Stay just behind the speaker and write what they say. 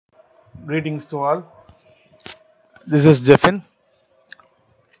Greetings to all. This is Jeffin.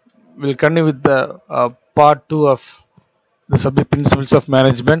 We'll continue with the part 2 of the subject principles of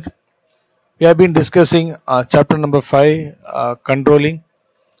management. We have been discussing chapter number 5, controlling.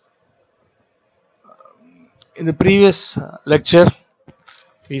 In the previous lecture,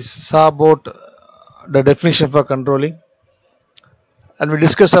 we saw about the definition for controlling, and we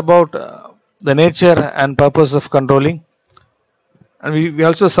discussed about the nature and purpose of controlling, and we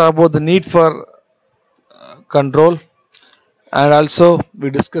also saw about the need for control, and also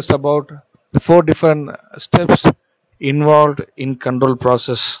we discussed about the 4 different steps involved in control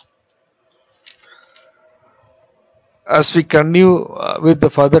process. As we continue with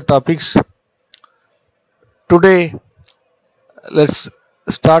the further topics, today let's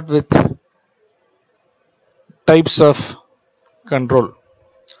start with types of control.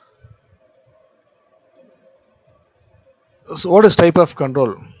 So what is type of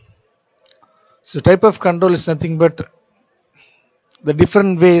control? So type of control is nothing but the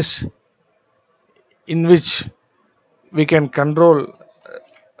different ways in which we can control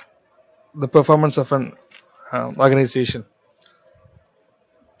the performance of an organization.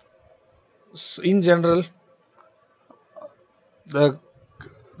 So in general, the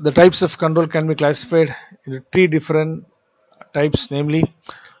types of control can be classified into 3 different types, namely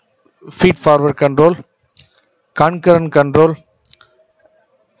feed forward control, concurrent control,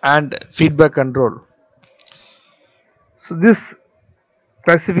 and feedback control. So this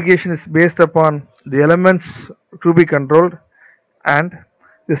classification is based upon the elements to be controlled and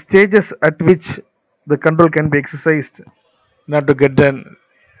the stages at which the control can be exercised in order to get the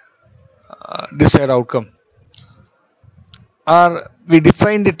desired outcome. Or we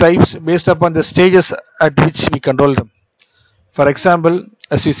define the types based upon the stages at which we control them. For example,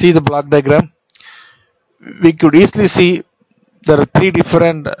 as you see the block diagram, we could easily see there are 3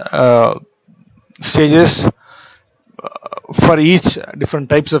 different stages for each different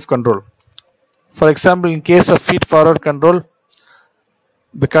types of control. For example, in case of feed forward control,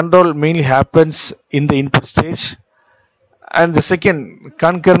 the control mainly happens in the input stage, and the second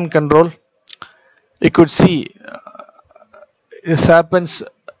concurrent control, you could see this happens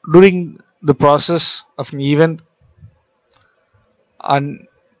during the process of an event, and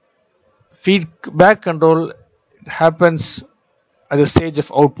feedback control happens at the stage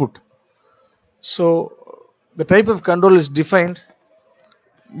of output. So the type of control is defined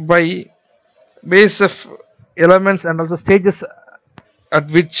by base of elements and also stages at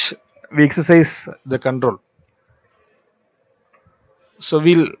which we exercise the control. So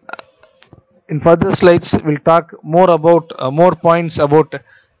in further slides we'll talk more about more points about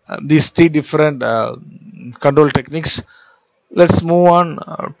these 3 different control techniques. Let's move on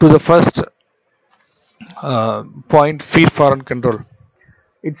to the first point, feed forward control.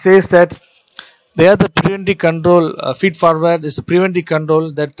 It says that they are the preventive control. Feed forward is the preventive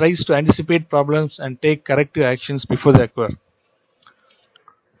control that tries to anticipate problems and take corrective actions before they occur.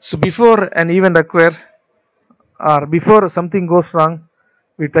 So before an event occurs or before something goes wrong,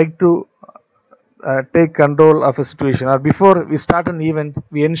 we try to take control of a situation, or before we start an event,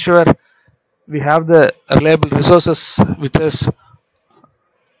 we ensure we have the reliable resources with us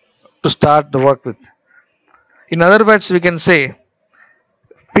to start the work with. In other words, we can say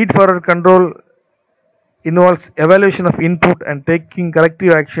feed forward control involves evaluation of input and taking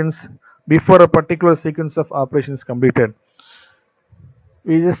corrective actions before a particular sequence of operations is completed.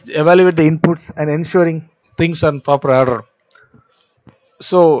 We just evaluate the inputs and ensuring things are in proper order.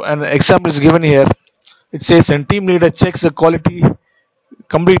 So an example is given here. It says a team leader checks the quality,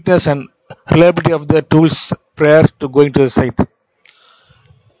 completeness and reliability of the tools prior to going to the site.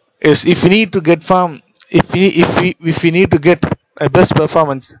 Is if we need to get if we need to get a best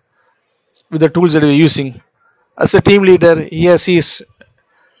performance with the tools that we are using, as a team leader, he or she should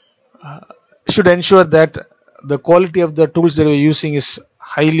ensure that the quality of the tools that we are using is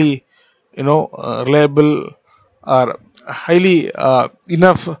highly, reliable or highly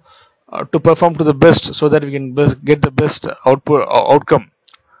enough to perform to the best, so that we can get the best outcome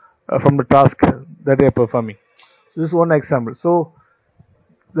from the task that they are performing. So this is one example. So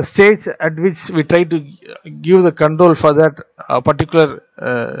the stage at which we try to give the control for that particular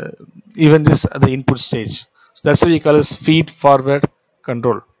event is at the input stage. So that's why we call it feed forward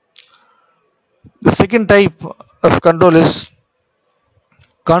control. The second type of control is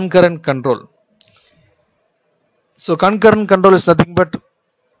concurrent control. So concurrent control is nothing but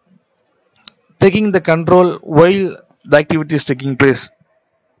taking the control while the activity is taking place.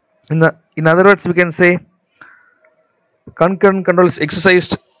 In other words, we can say concurrent control is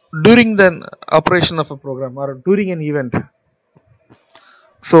exercised during the operation of a program or during an event.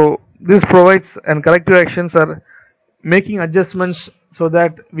 So This provides and corrective actions are making adjustments so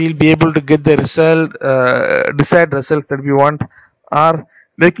that we'll be able to get the result, desired results that we want, or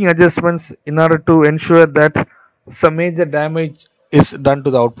making adjustments in order to ensure that some major damage is done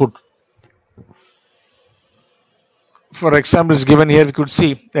to the output. For example, is given here. We could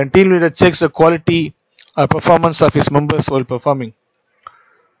see the team leader checks the quality or performance of his members while performing.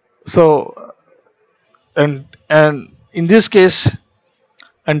 So, and in this case,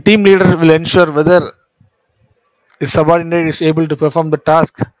 and team leader will ensure whether his subordinate is able to perform the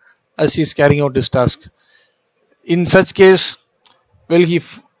task as he is carrying out his task. In such case, well,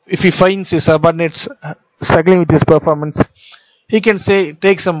 if he finds his subordinates struggling with his performance, he can say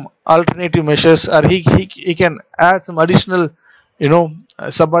take some alternative measures, or he can add some additional,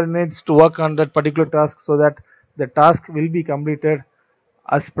 subordinates to work on that particular task, so that the task will be completed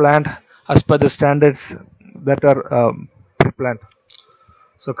as planned, as per the standards that are planned.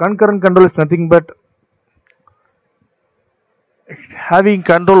 So concurrent control is nothing but having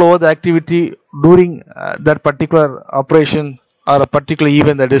control over the activity during that particular operation or a particular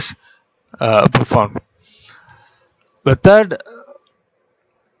event that is performed. The third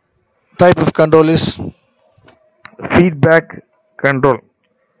type of control is feedback control.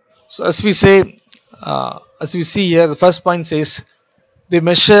 So as we see here, the first point says they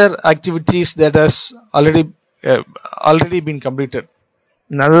measure activities that has already been completed.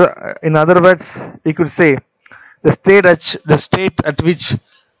 In other words, we could say the state at which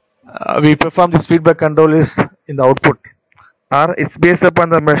we perform this feedback control is in the output, or it's based upon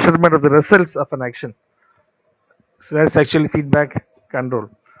the measurement of the results of an action. So that's actually feedback control.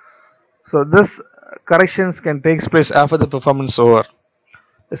 So this corrections can take place after the performance over.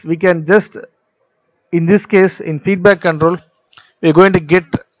 Yes, we can just, in this case, in feedback control, we're going to get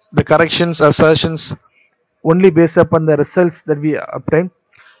the corrections or suggestions only based upon the results that we obtain,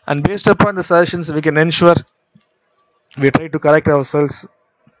 and based upon the suggestions we can ensure we try to correct ourselves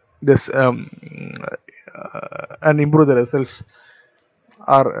this and improve the results,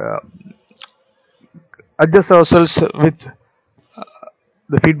 or adjust ourselves with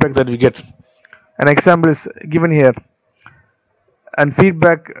the feedback that we get. An example is given here, and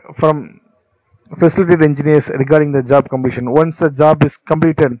feedback from facilitated engineers regarding the job completion. Once the job is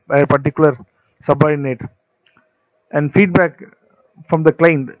completed by a particular subordinate, and feedback from the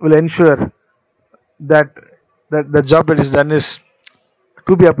client will ensure that the job that is done is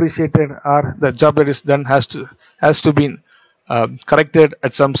to be appreciated, or the job that is done has to be corrected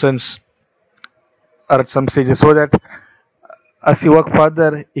at some sense or at some stages, so that as he work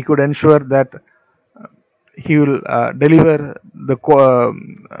further, he could ensure that he will deliver the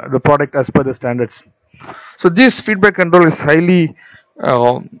product as per the standards. So this feedback control is highly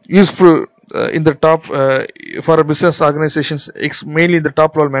useful in the top for business organizations, mainly the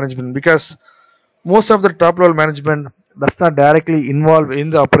top level management, because most of the top level management does not directly involve in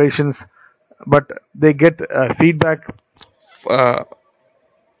the operations, but they get feedback.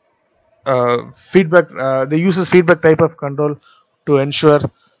 They uses feedback type of control to ensure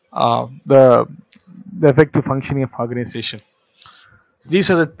the effective functioning of organization.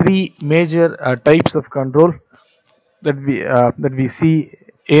 These are the three major types of control that we see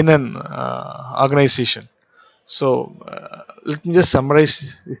in an organization. So let me just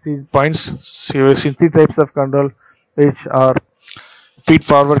summarize these points. So we see three types of control, which are feed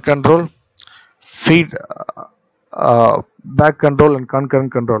forward control, feed back control, and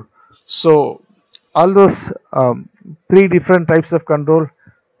concurrent control. So all those three different types of control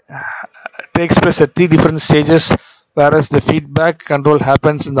takes place at three different stages, whereas the feedback control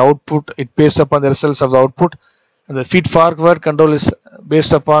happens in the output. It based upon the results of the output, and the feed forward control is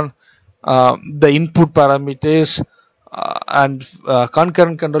based upon the input parameters, and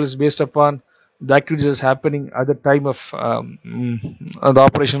concurrent control is based upon the activities happening at the time of the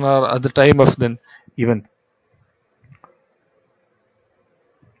operation or at the time of the event.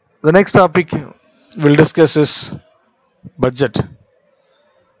 The next topic we'll discuss is budget.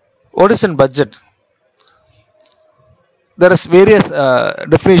 What is in budget? There is various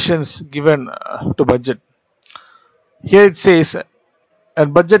definitions given to budget. Here it says, a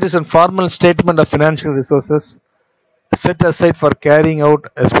budget is a formal statement of financial resources set aside for carrying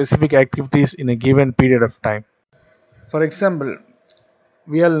out a specific activities in a given period of time. For example,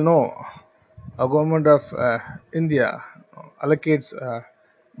 we all know a government of India allocates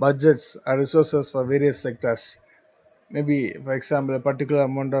budgets or resources for various sectors. Maybe, for example, a particular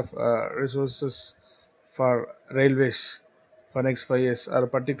amount of resources for railways for next 5 years, or a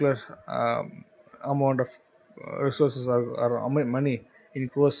particular amount of resources or money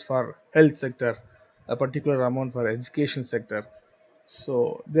it goes for health sector, a particular amount for education sector.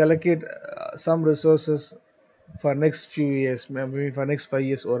 So they allocate some resources for next few years, maybe for next 5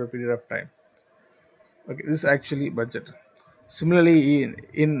 years over a period of time. Okay, this is actually budget. Similarly,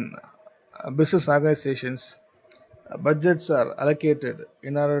 in business organizations, budgets are allocated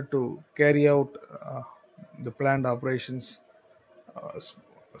in order to carry out the planned operations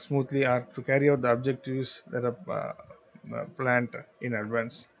smoothly, or to carry out the objectives that are planned in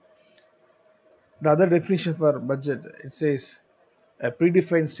advance. The other definition for budget, it says a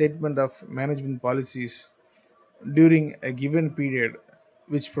predefined statement of management policies during a given period,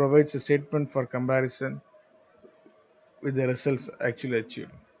 which provides a statement for comparison with the results actually achieved.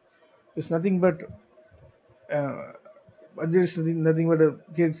 It's nothing but budget is nothing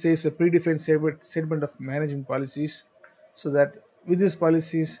but it says a predefined statement of management policies, so that with these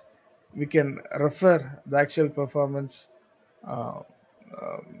policies we can refer the actual performance uh,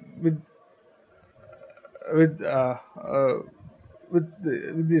 uh, with with uh, uh,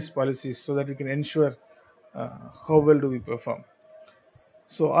 with these policies, so that we can ensure how well do we perform.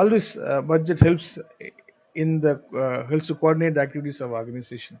 So all this budget helps helps to coordinate the activities of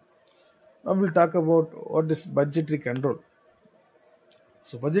organization. Now we'll talk about what is budgetary control.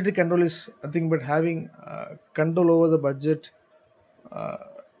 So budgetary control is nothing but having control over the budget uh,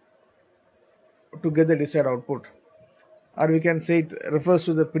 to get the desired output, or we can say it refers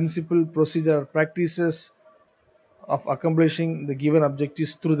to the principle, procedure, or practices of accomplishing the given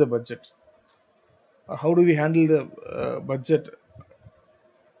objectives through the budget. How do we handle the budget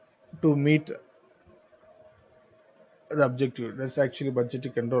to meet the objective? That's actually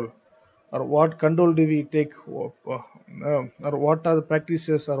budgetary control. Or what control do we take, or what are the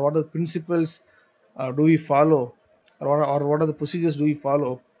practices, or what are the principles do we follow, or what are the procedures do we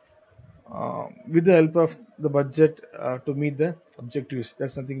follow with the help of the budget to meet the objectives?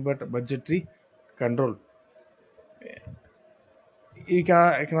 That's nothing but budgetary control.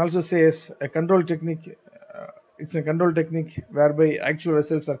 I can also say as a control technique. It's a control technique whereby actual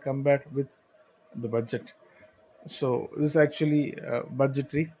results are compared with the budget. So this is actually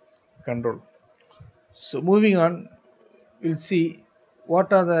budgetary control. So moving on, we'll see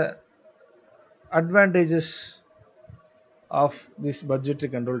what are the advantages of these budgetary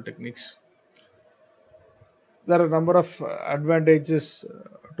control techniques. There are a number of advantages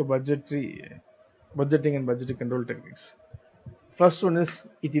to budgeting and budgetary control techniques. First one is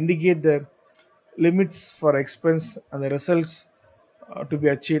it indicates the limits for expense and the results to be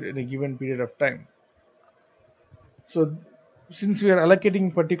achieved in a given period of time. So since we are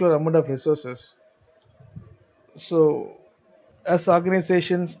allocating particular amount of resources, so as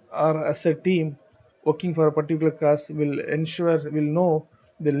organizations or as a team working for a particular cause, will know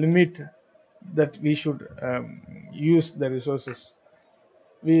the limit that we should use the resources.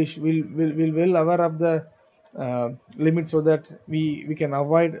 Will well aware of the limit, so that we can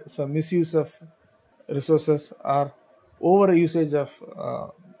avoid some misuse of resources or over usage of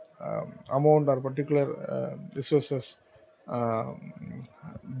amount or particular resources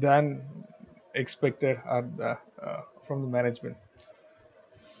than expected or from the management.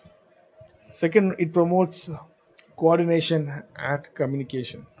 Second, it promotes coordination and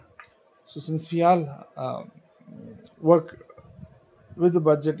communication. So since we all work with the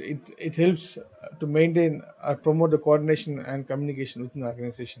budget, it helps to maintain or promote the coordination and communication within the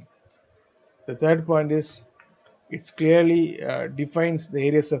organization. The third point is it clearly defines the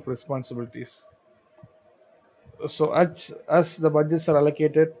areas of responsibilities. So as the budgets are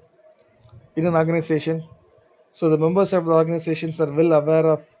allocated in an organization, so the members of the organizations are well aware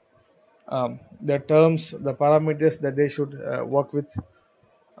of the terms, the parameters that they should work with,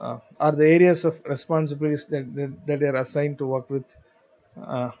 or the areas of responsibilities that they are assigned to work with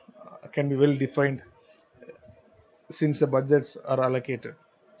can be well defined since the budgets are allocated.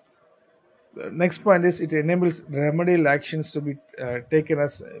 The next point is it enables remedial actions to be taken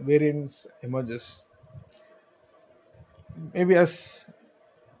as variance emerges. Maybe as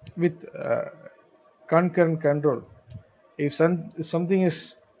with concurrent control, if something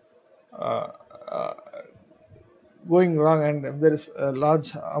is going wrong, and if there is a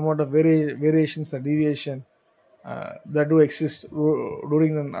large amount of variations or deviation that do exist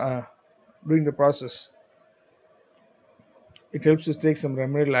during the process, it helps to take some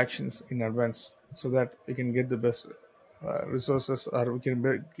remedial actions in advance, so that we can get the best resources, or we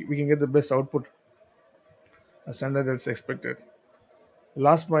can get the best output standard that's expected.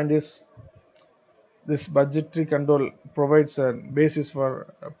 Last point is this budgetary control provides a basis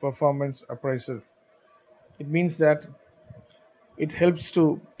for performance appraisal. It means that it helps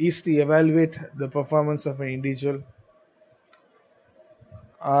to easily evaluate the performance of an individual,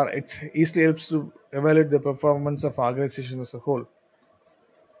 or it easily helps to evaluate the performance of an organization as a whole.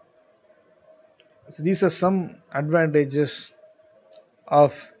 So these are some advantages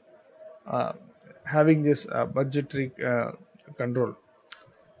of having this budgetary control.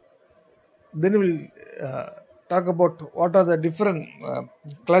 Then we'll talk about what are the different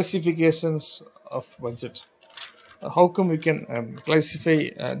classifications of budget. How come we can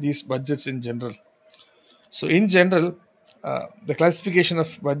classify these budgets in general? So in general, the classification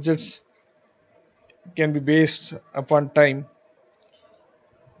of budgets can be based upon time.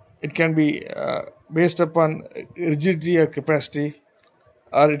 It can be based upon rigidity or capacity,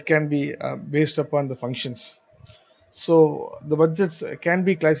 or it can be based upon the functions. So the budgets can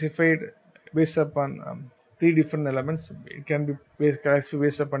be classified based upon three different elements. It can be classified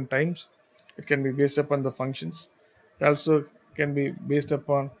based upon times. It can be based upon the functions. It also can be based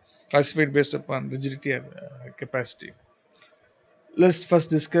upon classified based upon rigidity and capacity. Let's first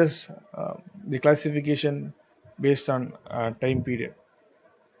discuss the classification based on time period.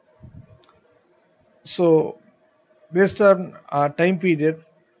 So based on time period,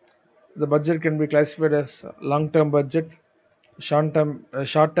 the budget can be classified as long-term budget, short-term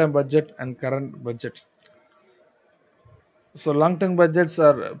budget, and current budget. So long-term budgets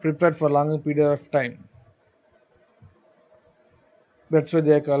are prepared for longer period of time. That's why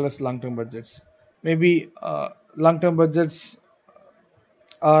they are called as long-term budgets. Maybe long-term budgets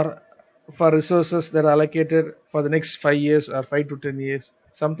are for resources that are allocated for the next 5 years or 5 to 10 years.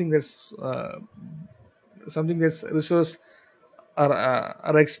 Something that's resource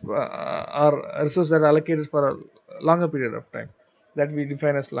or resources that are allocated for a longer period of time, that we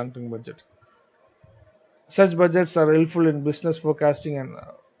define as long-term budget. Such budgets are helpful in business forecasting and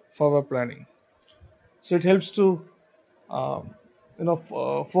forward planning. So it helps to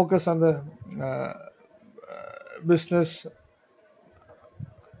focus on the business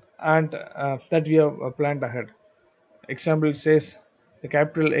and that we have planned ahead. Example, it says the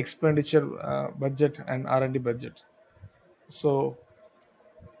capital expenditure budget and R&D budget. So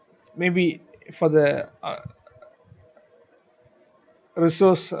maybe for the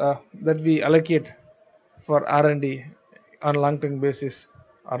resource that we allocate for R&D on long-term basis,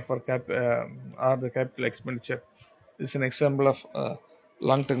 or for the capital expenditure, is an example of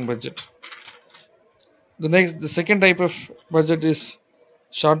long-term budget. The second type of budget is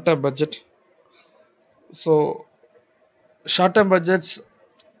short-term budget. So short-term budgets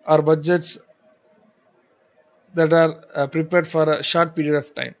are budgets that are prepared for a short period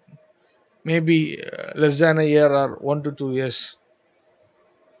of time, maybe less than a year or 1 to 2 years.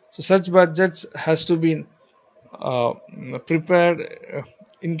 So such budgets has to be prepared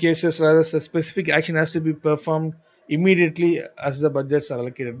in cases where a specific action has to be performed immediately as the budgets are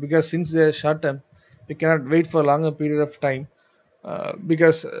allocated, because since they are short term, we cannot wait for a longer period of time,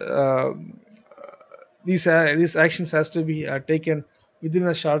 because these actions has to be taken within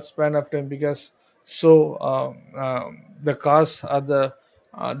a short span of time, because the cause or the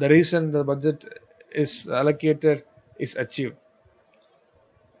reason the budget is allocated is achieved.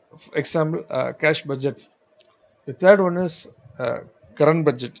 For example, cash budget. The third one is current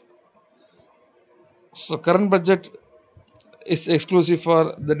budget. So current budget is exclusive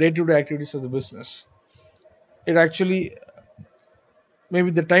for the day-to-day activities of the business. It actually,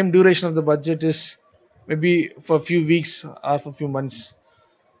 maybe the time duration of the budget is maybe for a few weeks or for a few months.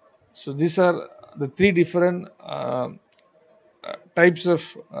 So these are the three different types of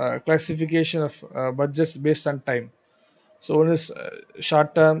classification of budgets based on time. So one is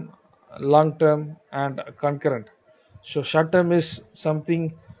short term, long term, and concurrent. So short term is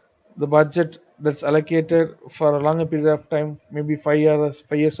something, the budget that's allocated for a longer period of time, maybe 5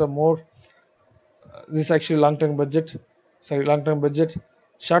 years or more. This is actually long-term budget.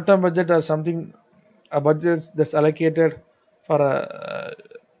 Short-term budget are something, a budget that's allocated for a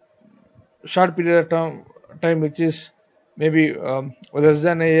short period of time, which is maybe less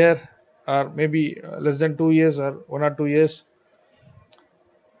than a year, or maybe less than 2 years or 1 or 2 years.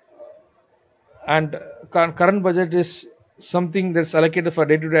 And current budget is something that's allocated for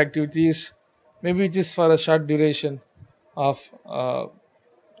day-to-day activities, maybe it is for a short duration of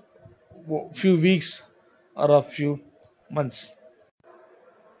few weeks or a few months.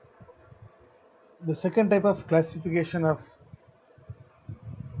 The second type of classification of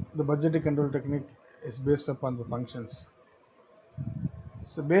the budgetary control technique is based upon the functions.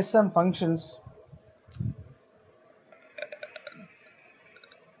 So based on functions,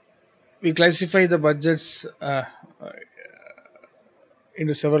 we classify the budgets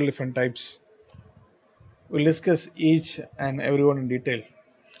into several different types. We'll discuss each and every one in detail.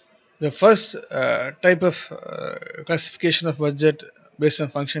 The first type of classification of budget based on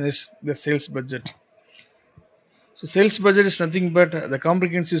function is the sales budget. So sales budget is nothing but the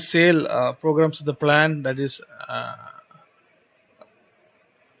comprehensive sale programs, the plan that is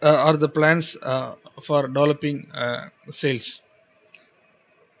are the plans for developing sales.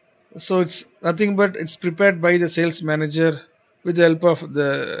 So it's nothing but it's prepared by the sales manager with the help of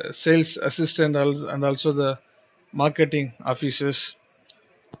the sales assistant and also the marketing officers.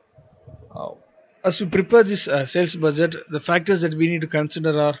 As we prepare this sales budget, the factors that we need to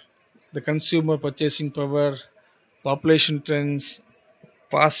consider are the consumer purchasing power, population trends,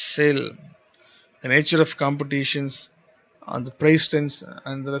 past sale, the nature of competitions, and the price trends,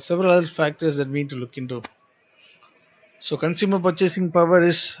 and there are several other factors that we need to look into. So consumer purchasing power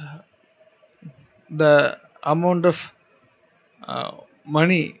is the amount of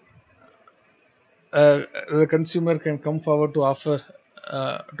money the consumer can come forward to offer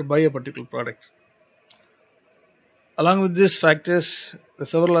to buy a particular product. Along with these factors, the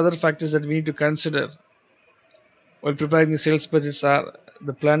several other factors that we need to consider while preparing the sales budgets are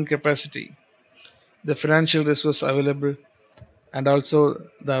the planned capacity, the financial resource available, and also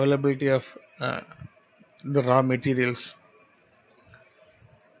the availability of the raw materials.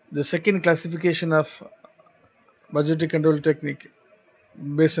 The second classification of budgetary control technique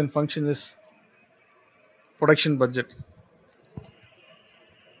based on function is production budget.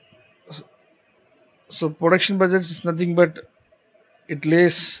 So production budget is nothing but it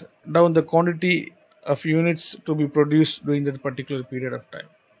lays down the quantity of units to be produced during that particular period of time,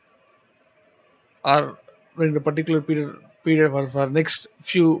 or during the particular period for next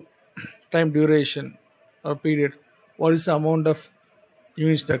few time duration or period, what is the amount of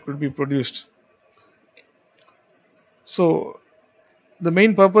units that could be produced. So the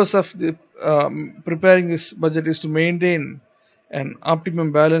main purpose of the preparing this budget is to maintain an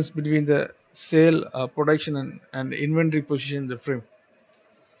optimum balance between the sale, production, and inventory position in the frame.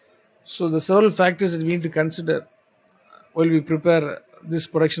 So the several factors that we need to consider while we prepare this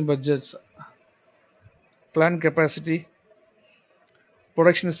production budgets: plant capacity,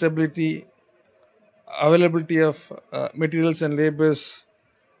 production stability, availability of materials and labors,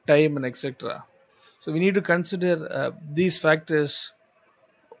 time, and etc. So we need to consider these factors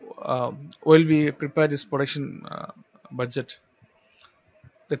while we prepare this production budget.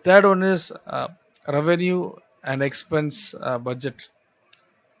 The third one is revenue and expense budget.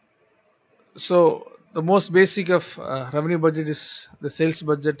 So the most basic of revenue budget is the sales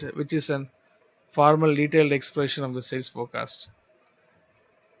budget, which is an formal detailed expression of the sales forecast.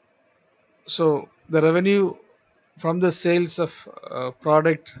 So the revenue from the sales of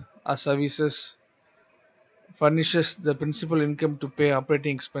product or services furnishes the principal income to pay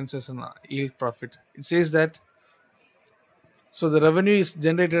operating expenses and yield profit. It says that so the revenue is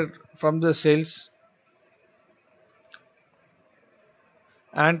generated from the sales,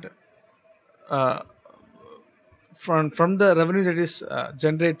 and from the revenue that is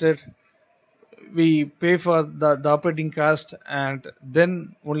generated, we pay for the operating cost, and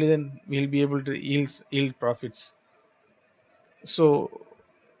then only then we'll be able to yield profits. So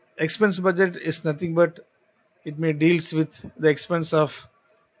expense budget is nothing but it may deals with the expense of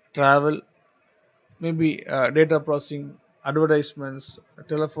travel, maybe data processing, advertisements,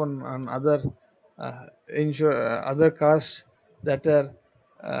 telephone, and other other costs that are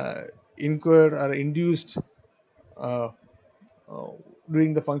incurred or induced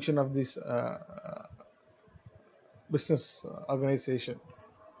during the function of this business organization.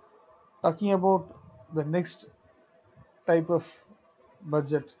 Talking about the next type of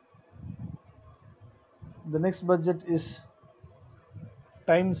budget, the next budget is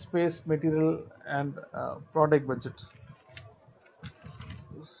time, space, material, and product budget.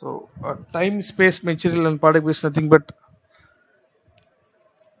 So time, space, material, and product is nothing but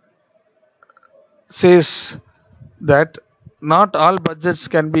says that not all budgets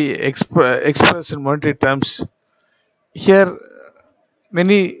can be expressed in monetary terms. Here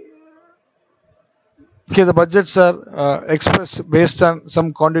the budgets are expressed based on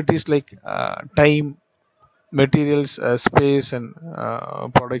some quantities like time, materials, space, and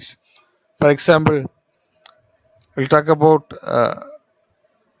products. For example, we'll talk about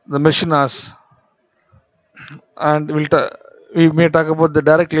the machine hours, and we may talk about the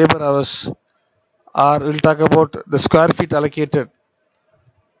direct labor hours, or we'll talk about the square feet allocated.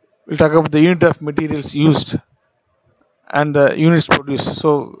 We'll talk about the unit of materials used and the units produced.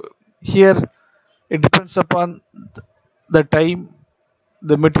 So here it depends upon the time,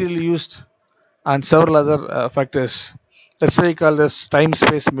 the material used, and several other factors. That's why we call this time,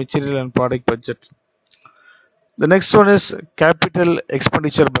 space, material, and product budget. The next one is capital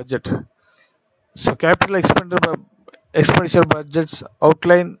expenditure budget. So capital expenditure budgets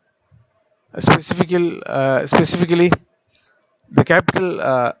outline specifically the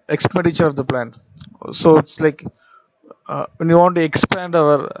capital expenditure of the plant. So it's like when you want to expand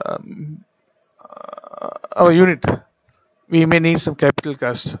our unit, we may need some capital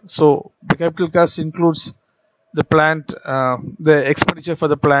cost. So the capital cost includes the plant, the expenditure for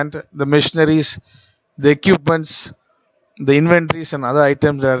the plant, the machineries, the equipments, the inventories and other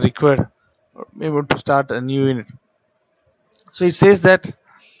items that are required maybe to start a new unit. So it says that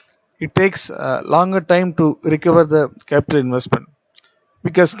it takes a longer time to recover the capital investment,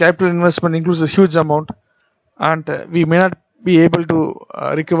 because capital investment includes a huge amount, and we may not be able to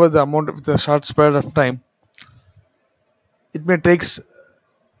recover the amount with a short span of time. It may take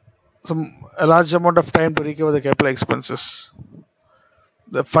a large amount of time to recover the capital expenses.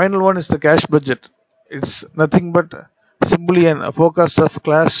 The final one is the cash budget. It's nothing but simply a forecast of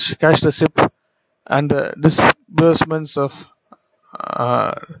cash receipt and disbursements of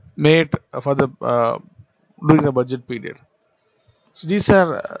made for the during the budget period. So these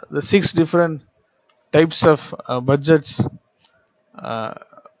are the 6 different types of budgets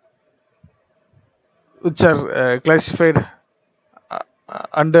which are classified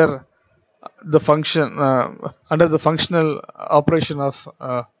under the functional operation of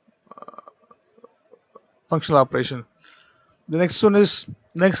functional operation. The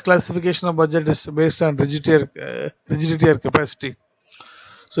next classification of budget is based on rigidity or capacity.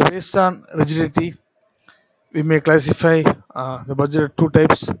 So based on rigidity, we may classify the budget of 2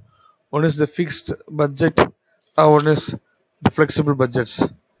 types. One is the fixed budget, one is the flexible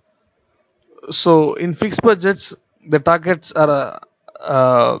budgets. So in fixed budgets, the targets are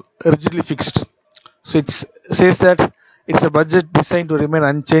rigidly fixed. So it says that it's a budget designed to remain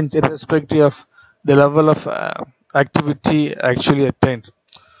unchanged irrespective of the level of activity actually attained.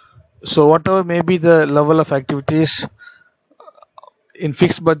 So whatever may be the level of activities in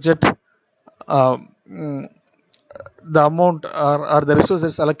fixed budget, the amount or the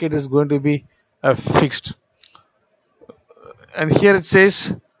resources allocated is going to be fixed. And here it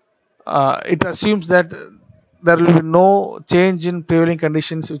says it assumes that there will be no change in prevailing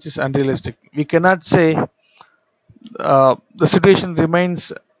conditions, which is unrealistic. We cannot say the situation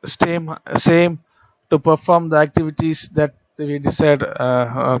remains same to perform the activities that we decide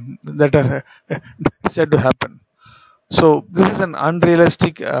that are said to happen. So this is an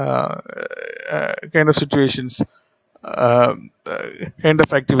unrealistic kind of situations, kind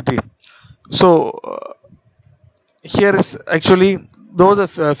of activity. So here is actually, though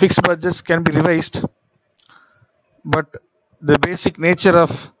the fixed budgets can be revised, but the basic nature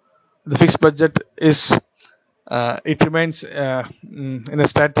of the fixed budget is it remains in a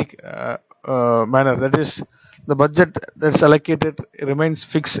static manner. That is, the budget that's allocated remains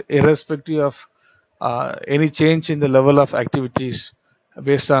fixed irrespective of any change in the level of activities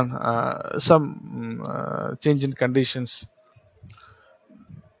based on some change in conditions.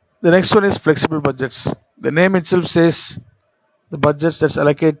 The next one is flexible budgets. The name itself says the budgets that's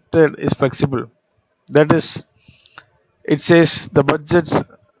allocated is flexible. That is, it says the budgets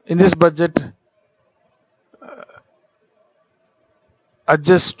in this budget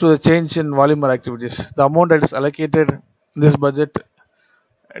adjust to the change in volume or activities. The amount that is allocated in this budget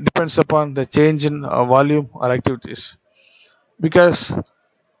depends upon the change in volume or activities, because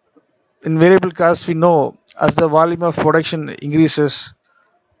in variable costs we know as the volume of production increases,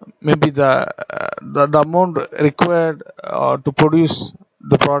 maybe the amount required to produce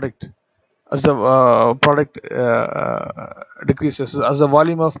the product as the product decreases. As the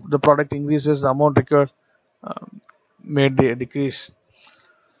volume of the product increases, the amount required may decrease.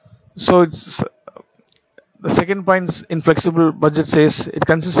 So it's the second point in flexible budget says it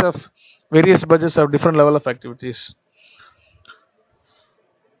consists of various budgets of different level of activities.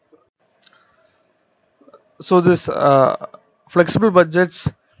 So this flexible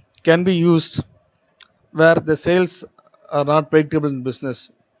budgets can be used where the sales are not predictable in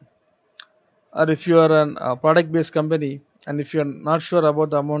business, or if you are a product based company and if you are not sure about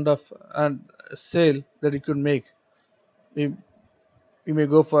the amount of sale that you could make, we may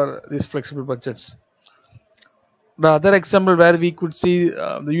go for these flexible budgets. The other example where we could see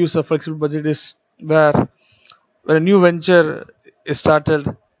the use of flexible budget is where a new venture is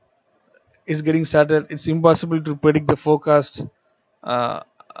getting started, it's impossible to predict the forecast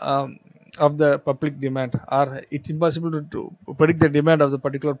of the public demand, or it's impossible to predict the demand of the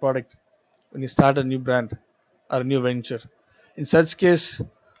particular product when you start a new brand or a new venture. In such case,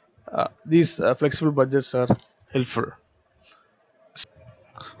 these flexible budgets are helpful.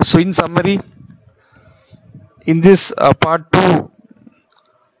 So in summary, in this part 2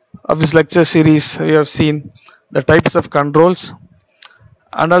 of this lecture series, we have seen the types of controls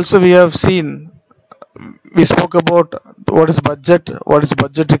And also we spoke about what is budget, what is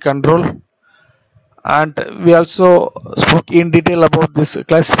budgetary control, and we also spoke in detail about this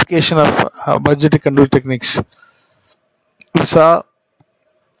classification of budgetary control techniques. We saw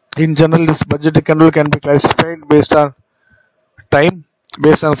in general this budgetary control can be classified based on time,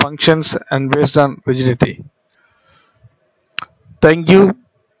 based on functions, and based on rigidity. Thank you.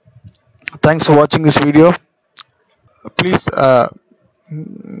 Thanks for watching this video. Please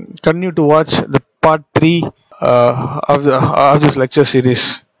continue to watch the part 3 of this lecture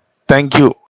series. Thank you.